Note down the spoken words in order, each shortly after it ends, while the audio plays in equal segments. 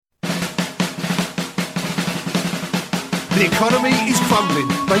The economy is crumbling,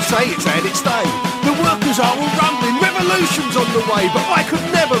 they say it's had its day. The workers are all rumbling, revolution's on the way. But I could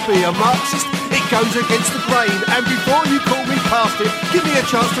never be a Marxist, it goes against the grain. And before you call me past it, give me a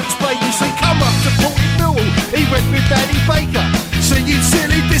chance to explain. You see, come up to Port Newell, he went with Danny Baker, singing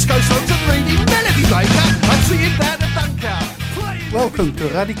silly disco songs and reading Melody Maker. I'm seeing down at Dunkirk. Welcome to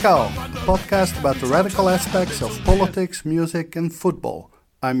Radicaal, a podcast about the radical aspects of politics, music and football.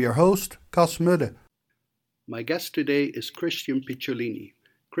 I'm your host, Cas Mudde. My guest today is Christian Picciolini.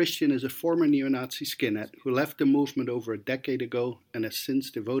 Christian is a former neo-Nazi skinhead who left the movement over a decade ago and has since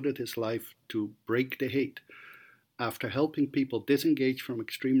devoted his life to break the hate. After helping people disengage from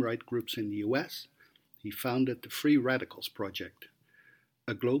extreme right groups in the US, he founded the Free Radicals Project,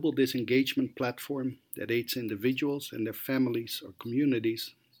 a global disengagement platform that aids individuals and their families or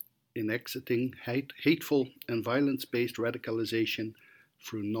communities in exiting hateful and violence-based radicalization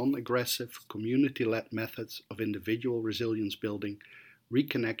through non-aggressive, community-led methods of individual resilience building,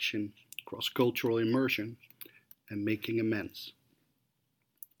 reconnection, cross-cultural immersion, and making amends.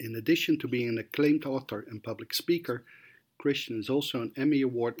 In addition to being an acclaimed author and public speaker, Christian is also an Emmy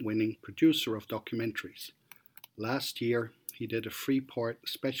Award-winning producer of documentaries. Last year, he did a 3-part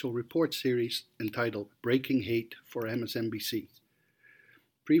special report series entitled Breaking Hate for MSNBC.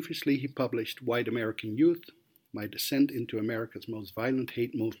 Previously, he published White American Youth, My Descent into America's Most Violent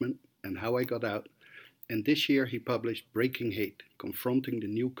Hate Movement, and How I Got Out, and this year he published Breaking Hate, Confronting the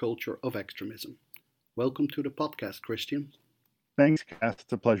New Culture of Extremism. Welcome to the podcast, Christian. Thanks, Cass.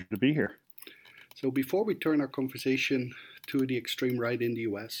 It's a pleasure to be here. So before we turn our conversation to the extreme right in the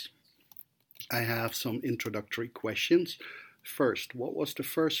US, I have some introductory questions. First, what was the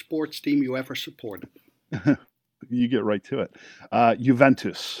first sports team you ever supported? You get right to it.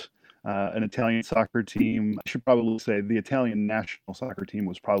 Juventus. An Italian soccer team. I should probably say the Italian national soccer team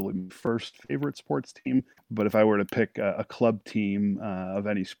was probably my first favorite sports team. But if I were to pick a club team of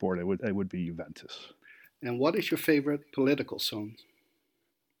any sport, it would be Juventus. And what is your favorite political song?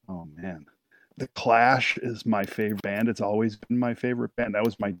 Oh, man. The Clash is my favorite band. It's always been my favorite band. That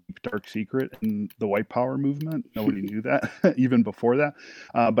was my deep, dark secret in the white power movement. Nobody knew that, even before that.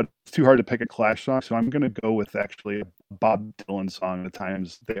 But it's too hard to pick a Clash song, so I'm going to go with actually a Bob Dylan song, The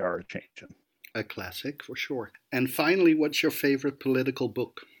Times They Are Changing. A classic, for sure. And finally, what's your favorite political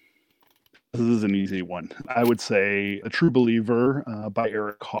book? This is an easy one. I would say A True Believer by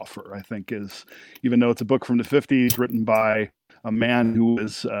Eric Hoffer, I think is, even though it's a book from the 50s written by a man who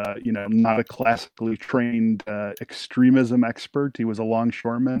was, not a classically trained extremism expert. He was a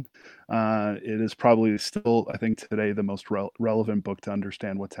longshoreman. It is probably still, I think, today the most relevant book to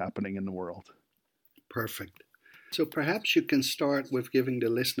understand what's happening in the world. Perfect. So perhaps you can start with giving the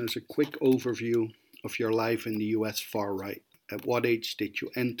listeners a quick overview of your life in the US far right. At what age did you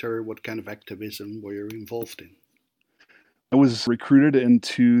enter? What kind of activism were you involved in? I was recruited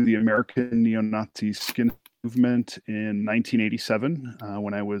into the American neo-Nazi skinhead movement in 1987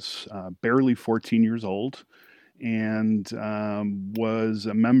 when I was barely 14 years old, and was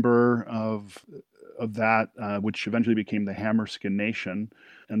a member of that, which eventually became the Hammerskin Nation,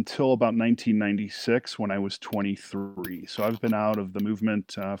 until about 1996 when I was 23. So I've been out of the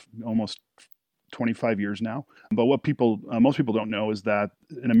movement almost 25 years now. But what most people don't know is that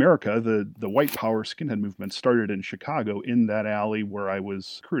in America, the white power skinhead movement started in Chicago in that alley where I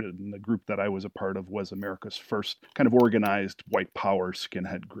was recruited. And the group that I was a part of was America's first kind of organized white power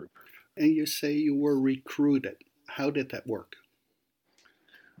skinhead group. And you say you were recruited. How did that work?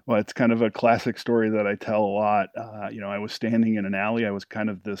 Well, it's kind of a classic story that I tell a lot. I was standing in an alley. I was kind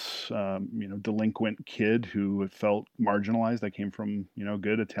of this, delinquent kid who felt marginalized. I came from,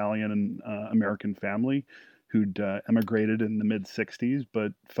 good Italian and American family who'd emigrated in the mid-'60s,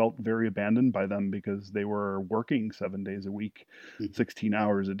 but felt very abandoned by them because they were working 7 days a week, 16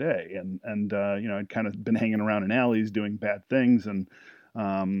 hours a day. And I'd kind of been hanging around in alleys doing bad things. And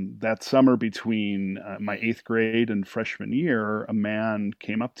that summer between my 8th grade and freshman year, a man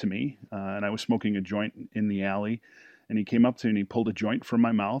came up to me and I was smoking a joint in the alley, and he came up to me and he pulled a joint from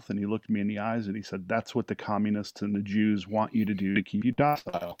my mouth and he looked me in the eyes and he said, "That's what the communists and the Jews want you to do to keep you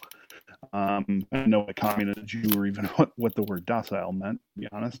docile." I didn't know what communist or Jew or even what the word docile meant, to be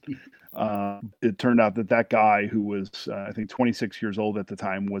honest. It turned out that guy who was, I think 26 years old at the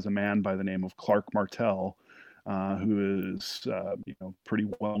time, was a man by the name of Clark Martel, who is, pretty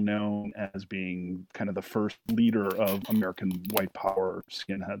well known as being kind of the first leader of American white power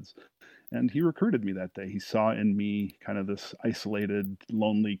skinheads. And he recruited me that day. He saw in me kind of this isolated,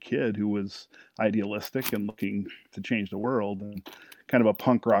 lonely kid who was idealistic and looking to change the world, and kind of a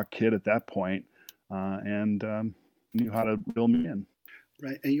punk rock kid at that point, and knew how to reel me in.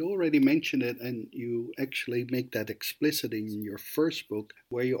 Right, and you already mentioned it, and you actually make that explicit in your first book,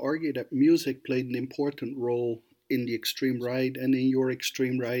 where you argue that music played an important role in the extreme right and in your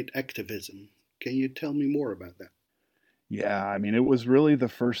extreme right activism. Can you tell me more about that? Yeah, I mean, it was really the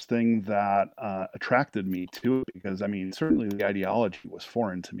first thing that attracted me to it because, I mean, certainly the ideology was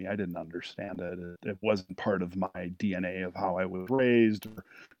foreign to me. I didn't understand it. It wasn't part of my DNA of how I was raised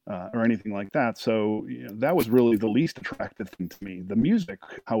or anything like that. So, you know, that was really the least attractive thing to me. The music,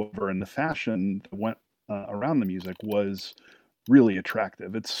 however, and the fashion that went around the music was really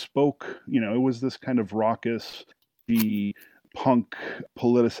attractive. It spoke, you know, it was this kind of raucous, the punk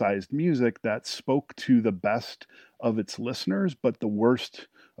politicized music that spoke to the best of its listeners, but the worst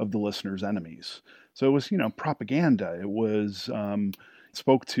of the listeners' enemies. So it was, you know, propaganda. It was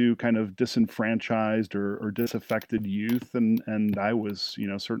spoke to kind of disenfranchised or disaffected youth, and I was, you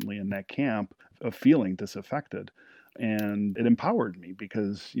know, certainly in that camp of feeling disaffected, and it empowered me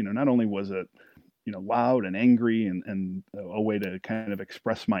because, you know, not only was it, you know, loud and angry and a way to kind of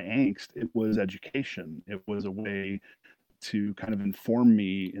express my angst, it was education. It was a way to kind of inform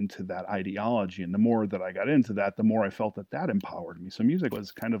me into that ideology. And the more that I got into that, the more I felt that that empowered me. So music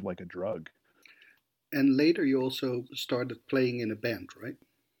was kind of like a drug. And later you also started playing in a band, right?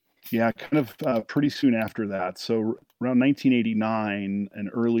 Yeah, kind of pretty soon after that. So around 1989 and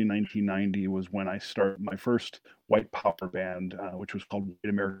early 1990 was when I started my first white power band, which was called White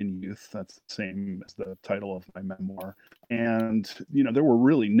American Youth. That's the same as the title of my memoir. And, you know, there were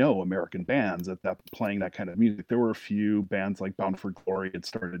really no American bands at that playing that kind of music. There were a few bands like Bound for Glory had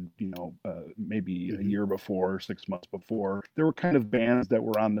started, you know, maybe a year before, 6 months before. There were kind of bands that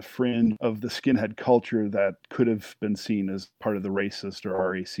were on the fringe of the skinhead culture that could have been seen as part of the racist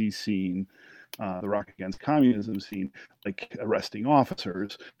or RAC scene, the Rock Against Communism scene, like Arresting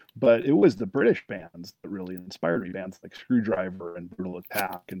Officers. But it was the British bands that really inspired me, bands like Screwdriver and Brutal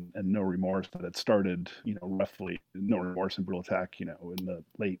Attack and No Remorse that had started, you know, roughly No Remorse and Brutal Attack, you know, in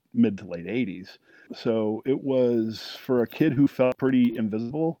the mid to late 80s. So it was for a kid who felt pretty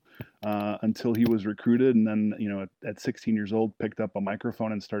invisible until he was recruited. And then, you know, at 16 years old, picked up a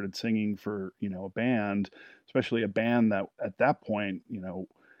microphone and started singing for, you know, a band, especially a band that at that point, you know,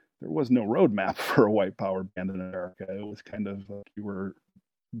 there was no roadmap for a white power band in America. It was kind of you were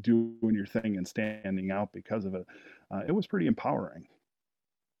doing your thing and standing out because of it. It was pretty empowering.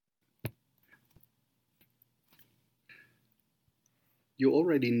 You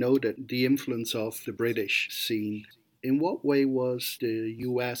already noted the influence of the British scene. In what way was the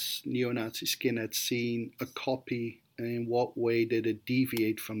US neo-Nazi skinhead scene a copy, and in what way did it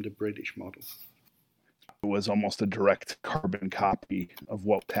deviate from the British model? It was almost a direct carbon copy of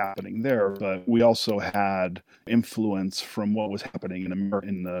what was happening there, but we also had influence from what was happening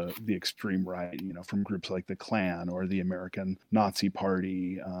in the extreme right, you know, from groups like the Klan or the American Nazi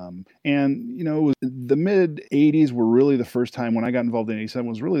Party. And, you know, it was the mid 80s were really the first time when I got involved in 87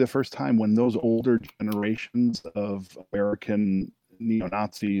 was really the first time when those older generations of American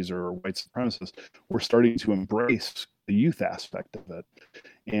neo-Nazis or white supremacists were starting to embrace the youth aspect of it.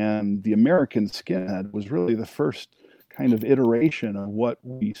 And the American skinhead was really the first kind of iteration of what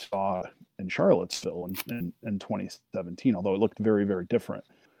we saw in Charlottesville in 2017, although it looked very, very different.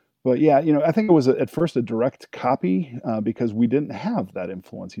 But yeah, you know, I think it was at first a direct copy because we didn't have that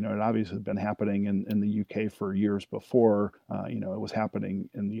influence. You know, it obviously had been happening in the UK for years before, you know, it was happening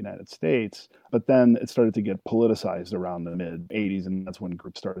in the United States. But then it started to get politicized around the mid 80s. And that's when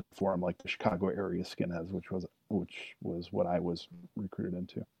groups started to form like the Chicago area skinheads, which was what I was recruited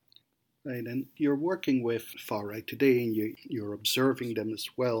into. Right, and you're working with far right today and you're observing them as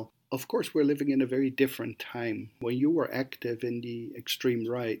well. Of course, we're living in a very different time. When you were active in the extreme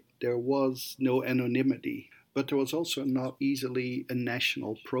right, there was no anonymity, but there was also not easily a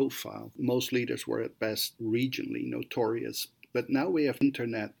national profile. Most leaders were at best regionally notorious. But now we have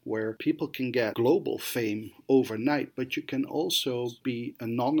internet where people can get global fame overnight, but you can also be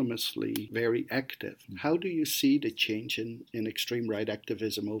anonymously very active. How do you see the change in extreme right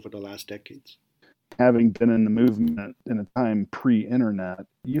activism over the last decades? Having been in the movement in a time pre-internet,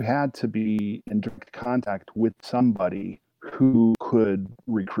 you had to be in direct contact with somebody who could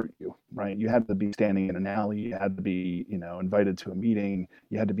recruit you, right? You had to be standing in an alley. You had to be, you know, invited to a meeting.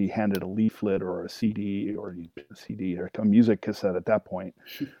 You had to be handed a leaflet or a CD or a music cassette at that point.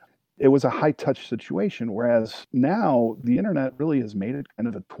 It was a high-touch situation, whereas now the internet really has made it kind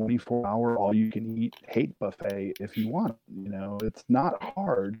of a 24-hour all-you-can-eat hate buffet if you want. You know, it's not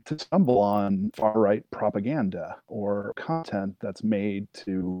hard to stumble on far-right propaganda or content that's made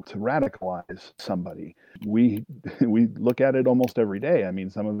to radicalize somebody. We look at it almost every day. I mean,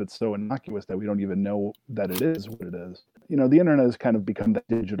 some of it's so innocuous that we don't even know that it is what it is. the internet has kind of become the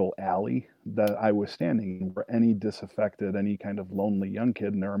digital alley that I was standing in, where any disaffected, any kind of lonely young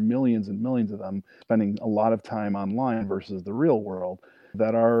kid, and there are millions and millions of them spending a lot of time online versus the real world,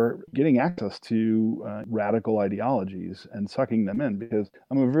 that are getting access to radical ideologies and sucking them in, because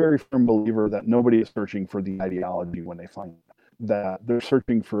I'm a very firm believer that nobody is searching for the ideology when they find it, that they're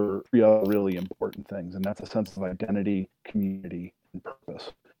searching for three other really important things, and that's a sense of identity, community, and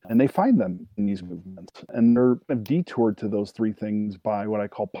purpose. And they find them in these movements. And they're detoured to those three things by what I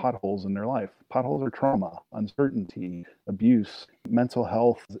call potholes in their life. Potholes are trauma, uncertainty, abuse. Mental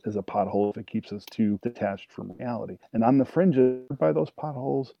health is a pothole if it keeps us too detached from reality. And on the fringes by those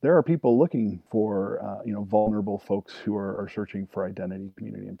potholes, there are people looking for vulnerable folks who are searching for identity,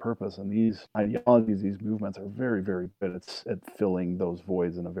 community, and purpose. And these ideologies, these movements are very, very good at filling those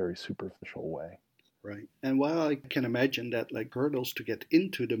voids in a very superficial way. Right. And while I can imagine that hurdles to get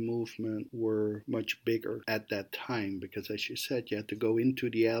into the movement were much bigger at that time, because as you said, you had to go into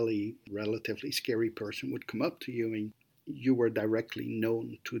the alley, a relatively scary person would come up to you and you were directly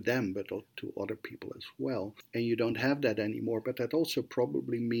known to them, but to other people as well. And you don't have that anymore. But that also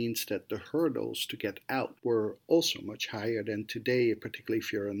probably means that the hurdles to get out were also much higher than today, particularly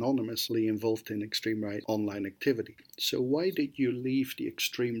if you're anonymously involved in extreme right online activity. So why did you leave the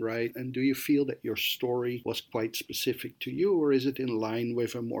extreme right? And do you feel that your story was quite specific to you, or is it in line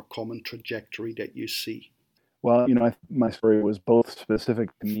with a more common trajectory that you see? Well, my story was both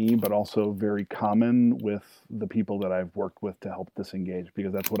specific to me, but also very common with the people that I've worked with to help disengage,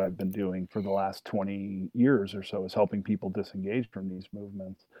 because that's what I've been doing for the last 20 years or so, is helping people disengage from these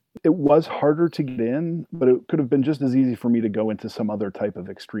movements. It was harder to get in, but it could have been just as easy for me to go into some other type of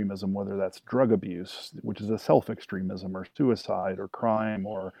extremism, whether that's drug abuse, which is a self-extremism, or suicide, or crime,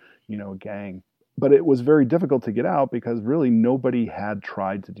 or, a gang. But it was very difficult to get out because really nobody had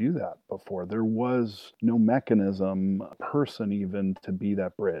tried to do that before. There was no mechanism, person even, to be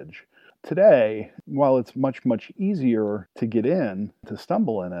that bridge. Today, while it's much, much easier to get in, to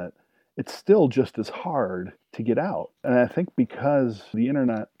stumble in it, it's still just as hard to get out. And I think because the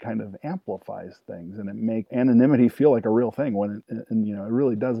internet kind of amplifies things and it makes anonymity feel like a real thing when it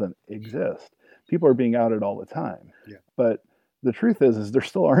really doesn't exist. People are being outed all the time. Yeah. But the truth is there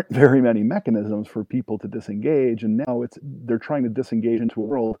still aren't very many mechanisms for people to disengage, and now they're trying to disengage into a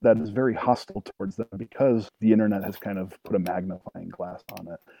world that is very hostile towards them because the internet has kind of put a magnifying glass on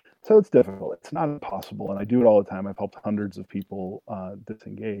it. So it's difficult. It's not impossible, and I do it all the time. I've helped hundreds of people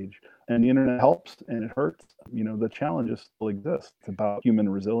disengage, and the internet helps, and it hurts. The challenges still exist. It's about human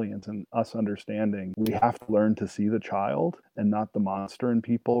resilience and us understanding we have to learn to see the child and not the monster in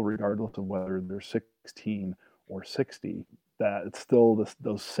people, regardless of whether they're 16 or 60. That it's still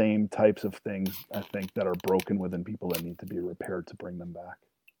those same types of things, I think, that are broken within people that need to be repaired to bring them back.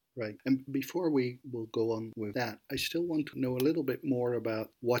 Right. And before we will go on with that, I still want to know a little bit more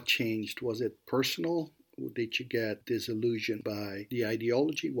about what changed. Was it personal? Did you get disillusioned by the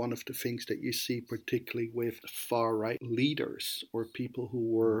ideology? One of the things that you see particularly with far-right leaders or people who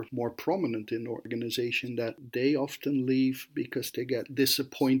were more prominent in the organization, that they often leave because they get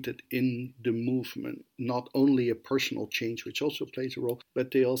disappointed in the movement. Not only a personal change, which also plays a role, but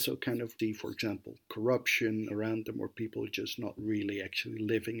they also kind of see, for example, corruption around them, or people just not really actually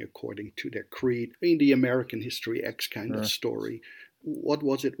living according to their creed. I mean, the American History X kind of story. What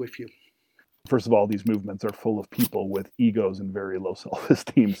was it with you? First of all, these movements are full of people with egos and very low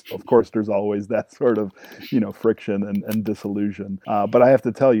self-esteem. So of course, there's always that sort of, friction and disillusion. But I have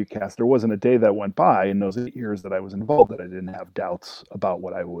to tell you, Cass, there wasn't a day that went by in those 8 years that I was involved that I didn't have doubts about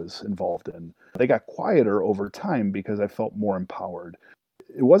what I was involved in. They got quieter over time because I felt more empowered.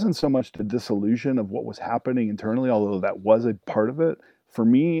 It wasn't so much the disillusion of what was happening internally, although that was a part of it. For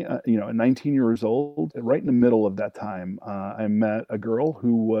me, at 19 years old, right in the middle of that time, I met a girl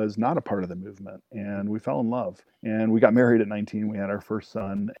who was not a part of the movement, and we fell in love. And we got married at 19. We had our first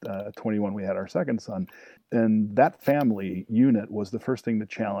son. At 21, we had our second son. And that family unit was the first thing to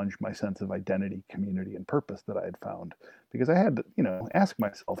challenge my sense of identity, community, and purpose that I had found. Because I had to, ask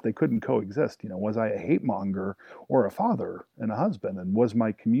myself, they couldn't coexist. Was I a hate monger or a father and a husband? And was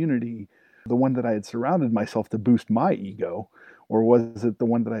my community the one that I had surrounded myself to boost my ego? Or was it the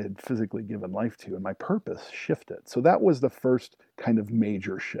one that I had physically given life to? And my purpose shifted. So that was the first kind of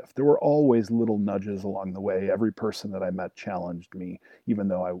major shift. There were always little nudges along the way. Every person that I met challenged me, even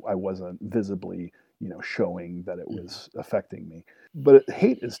though I wasn't visibly, showing that it was affecting me. But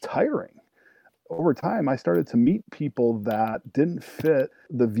hate is tiring. Over time, I started to meet people that didn't fit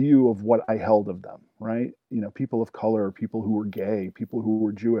the view of what I held of them. right? People of color, people who were gay, people who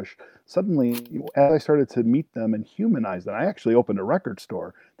were Jewish. Suddenly, as I started to meet them and humanize them, I actually opened a record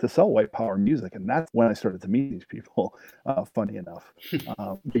store to sell white power music. And that's when I started to meet these people, funny enough,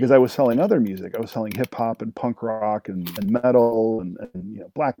 because I was selling other music. I was selling hip hop and punk rock and metal and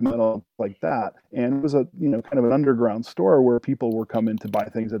black metal, like that. And it was a, kind of an underground store where people were coming to buy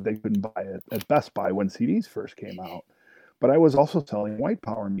things that they couldn't buy at Best Buy when CDs first came out. But I was also selling white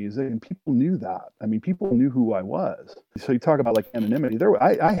power music, and people knew that. I mean, people knew who I was. So you talk about like anonymity.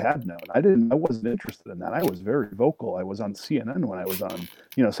 I had known. I wasn't interested in that. I was very vocal. I was on CNN when I was on,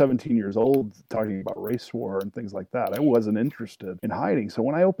 17 years old, talking about race war and things like that. I wasn't interested in hiding. So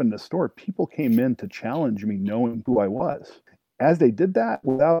when I opened the store, people came in to challenge me, knowing who I was. As they did that,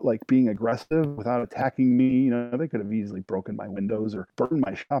 without like being aggressive, without attacking me, they could have easily broken my windows or burned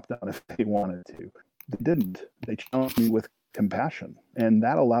my shop down if they wanted to. They didn't. They challenged me with compassion, and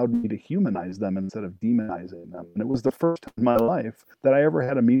that allowed me to humanize them instead of demonizing them. And it was the first time in my life that I ever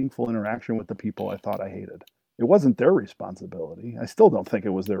had a meaningful interaction with the people I thought I hated. It wasn't their responsibility. I still don't think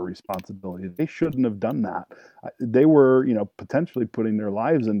it was their responsibility. They shouldn't have done that. They were, potentially putting their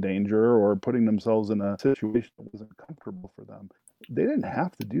lives in danger or putting themselves in a situation that wasn't comfortable for them. They didn't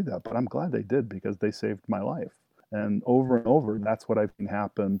have to do that, but I'm glad they did, because they saved my life. And over, that's what I've seen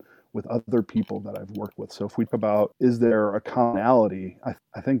happen with other people that I've worked with. So if we talk about, is there a commonality?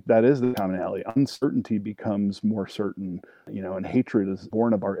 I think that is the commonality. Uncertainty becomes more certain, and hatred is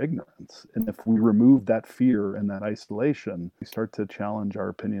born of our ignorance. And if we remove that fear and that isolation, we start to challenge our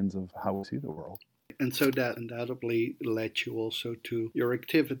opinions of how we see the world. And so that undoubtedly led you also to your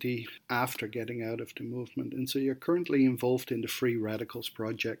activity after getting out of the movement. And so you're currently involved in the Free Radicals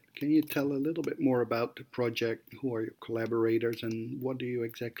Project. Can you tell a little bit more about the project? Who are your collaborators and what do you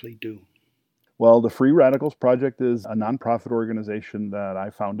exactly do? Well, the Free Radicals Project is a nonprofit organization that I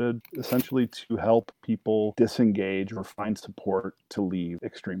founded essentially to help people disengage or find support to leave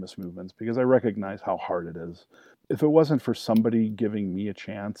extremist movements, because I recognize how hard it is. If it wasn't for somebody giving me a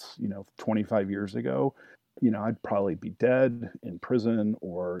chance, 25 years ago, I'd probably be dead, in prison,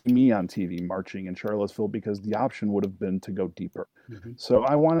 or me on TV marching in Charlottesville, because the option would have been to go deeper. Mm-hmm. So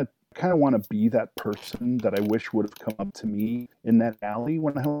I kind of want to be that person that I wish would have come up to me in that alley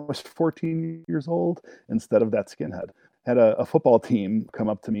when I was 14 years old, instead of that skinhead. Had a football team come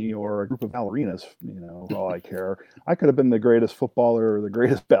up to me, or a group of ballerinas, for all I care. I could have been the greatest footballer or the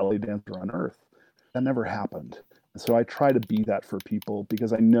greatest ballet dancer on earth. That never happened. So I try to be that for people,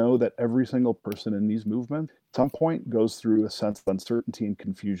 because I know that every single person in these movements at some point goes through a sense of uncertainty and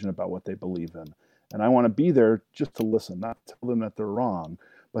confusion about what they believe in. And I want to be there just to listen, not to tell them that they're wrong,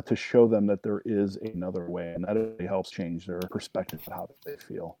 but to show them that there is another way, and that really helps change their perspective of how they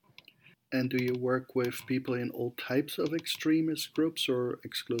feel. And do you work with people in all types of extremist groups or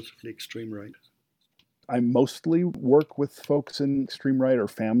exclusively extreme right? I mostly work with folks in extreme right, or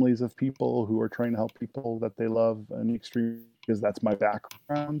families of people who are trying to help people that they love in extreme, because that's my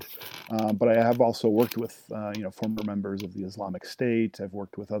background. But I have also worked with, former members of the Islamic State. I've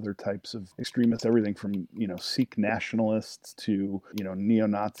worked with other types of extremists, everything from, Sikh nationalists to,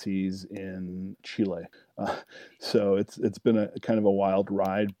 neo-Nazis in Chile. So it's been a kind of a wild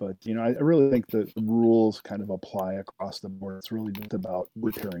ride, but, I really think that the rules kind of apply across the board. It's really just about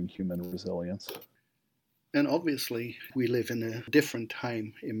repairing human resilience. And obviously, we live in a different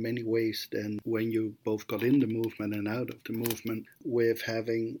time in many ways than when you both got in the movement and out of the movement, with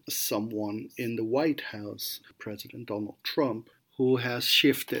having someone in the White House, President Donald Trump, who has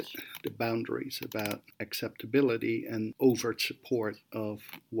shifted the boundaries about acceptability and overt support of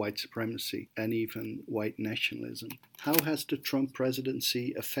white supremacy and even white nationalism. How has the Trump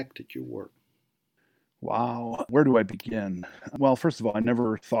presidency affected your work? Wow. Where do I begin? Well, first of all, I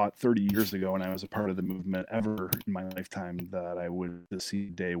never thought 30 years ago when I was a part of the movement ever in my lifetime that I would see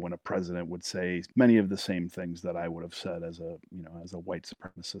a day when a president would say many of the same things that I would have said as a white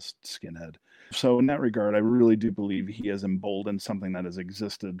supremacist skinhead. So in that regard, I really do believe he has emboldened something that has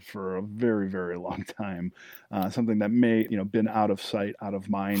existed for a very, very long time, something that may, been out of sight, out of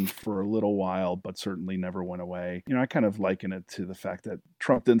mind for a little while, but certainly never went away. I kind of liken it to the fact that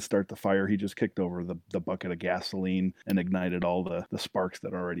Trump didn't start the fire. He just kicked over the bucket of gasoline and ignited all the sparks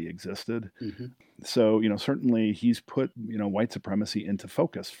that already existed. Mm-hmm. So, certainly he's put, white supremacy into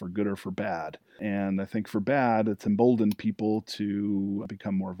focus for good or for bad. And I think for bad, it's emboldened people to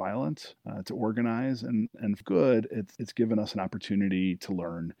become more violent, to organize, and for good, it's given us an opportunity to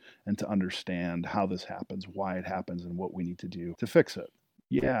learn and to understand how this happens, why it happens, and what we need to do to fix it.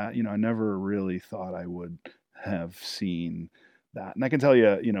 Yeah, I never really thought I would have seen that. And I can tell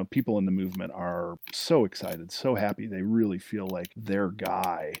you, people in the movement are so excited, so happy. They really feel like their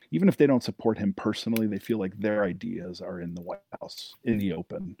guy, even if they don't support him personally, they feel like their ideas are in the White House, in the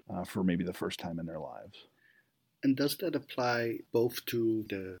open, for maybe the first time in their lives. And does that apply both to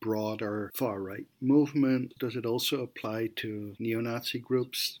the broader far-right movement? Does it also apply to neo-Nazi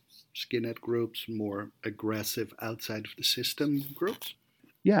groups, skinhead groups, more aggressive outside of the system groups?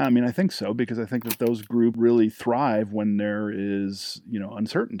 Yeah, I think so, because I think that those groups really thrive when there is,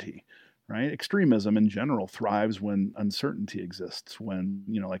 uncertainty, right? Extremism in general thrives when uncertainty exists, when,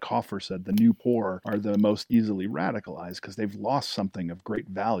 like Hofer said, the new poor are the most easily radicalized because they've lost something of great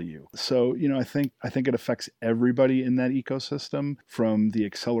value. So, I think it affects everybody in that ecosystem, from the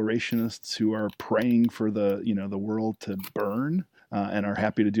accelerationists who are praying for the world to burn, and are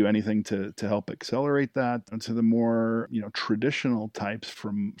happy to do anything to help accelerate that, and to the more traditional types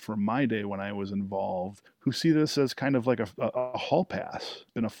from my day when I was involved, who see this as kind of like a hall pass,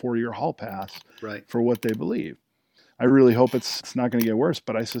 been a 4-year hall pass, right, for what they believe. I really hope it's not going to get worse,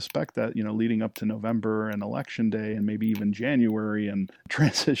 but I suspect that leading up to November and election day, and maybe even January and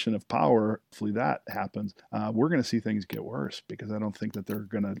transition of power, hopefully that happens, we're going to see things get worse, because I don't think that they're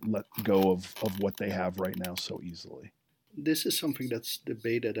going to let go of what they have right now so easily. This is something that's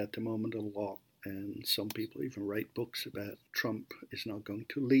debated at the moment a lot, and some people even write books about Trump is not going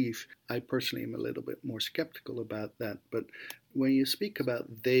to leave. I personally am a little bit more skeptical about that, but when you speak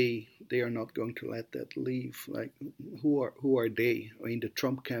about they are not going to let that leave, like who are they? I mean, the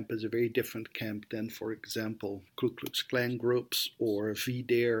Trump camp is a very different camp than, for example, Ku Klux Klan groups or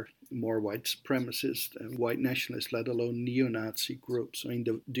VDare, more white supremacist and white nationalist, let alone neo-Nazi groups. I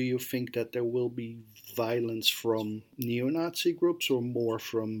mean, do you think that there will be violence from neo-Nazi groups or more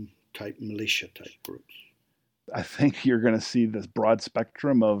from militia type groups? I think you're going to see this broad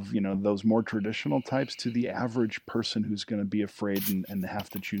spectrum of, those more traditional types to the average person who's going to be afraid and have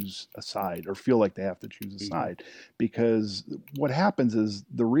to choose a side, or feel like they have to choose a side. Because what happens is,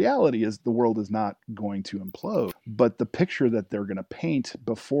 the reality is the world is not going to implode. But the picture that they're going to paint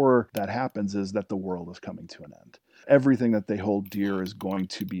before that happens is that the world is coming to an end. Everything that they hold dear is going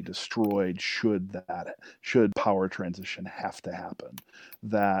to be destroyed should power transition have to happen.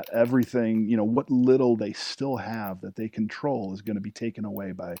 That everything, what little they still have that they control is going to be taken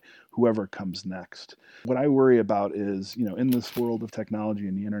away by whoever comes next. What I worry about is, in this world of technology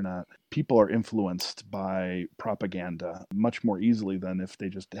and the internet, people are influenced by propaganda much more easily than if they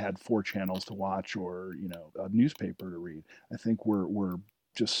just had 4 channels to watch or, a newspaper to read. I think we're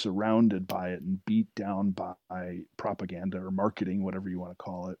just surrounded by it and beat down by propaganda or marketing, whatever you want to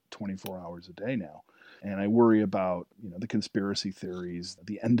call it, 24 hours a day now. And I worry about, the conspiracy theories,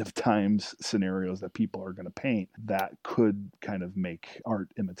 the end of times scenarios that people are going to paint that could kind of make art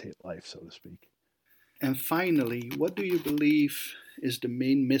imitate life, so to speak. And finally, what do you believe is the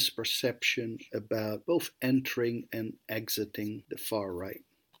main misperception about both entering and exiting the far right?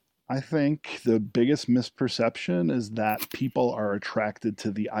 I think the biggest misperception is that people are attracted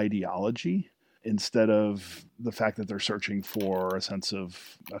to the ideology instead of the fact that they're searching for a sense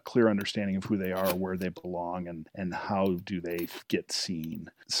of a clear understanding of who they are, where they belong, and how do they get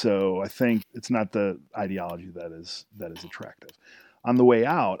seen. So I think it's not the ideology that is attractive. On the way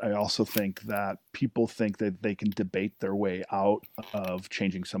out, I also think that people think that they can debate their way out of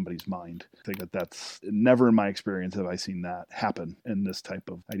changing somebody's mind. I think that that's never in my experience have I seen that happen in this type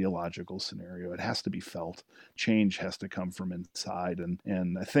of ideological scenario. It has to be felt. Change has to come from inside.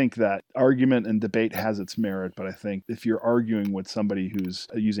 And I think that argument and debate has its merit, but I think if you're arguing with somebody who's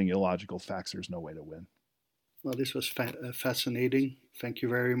using illogical facts, there's no way to win. Well, this was fascinating. Thank you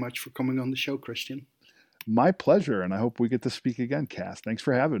very much for coming on the show, Christian. My pleasure, and I hope we get to speak again, Cass. Thanks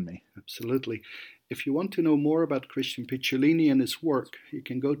for having me. Absolutely. If you want to know more about Christian Picciolini and his work, you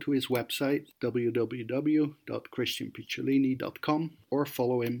can go to his website, www.christianpicciolini.com, or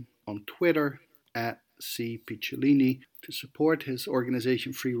follow him on Twitter @CPicciolini. To support his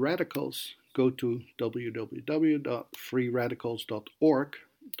organization Free Radicals, go to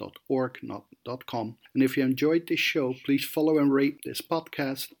www.freeradicals.org.com. And if you enjoyed this show, please follow and rate this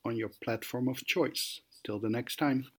podcast on your platform of choice. Till the next time.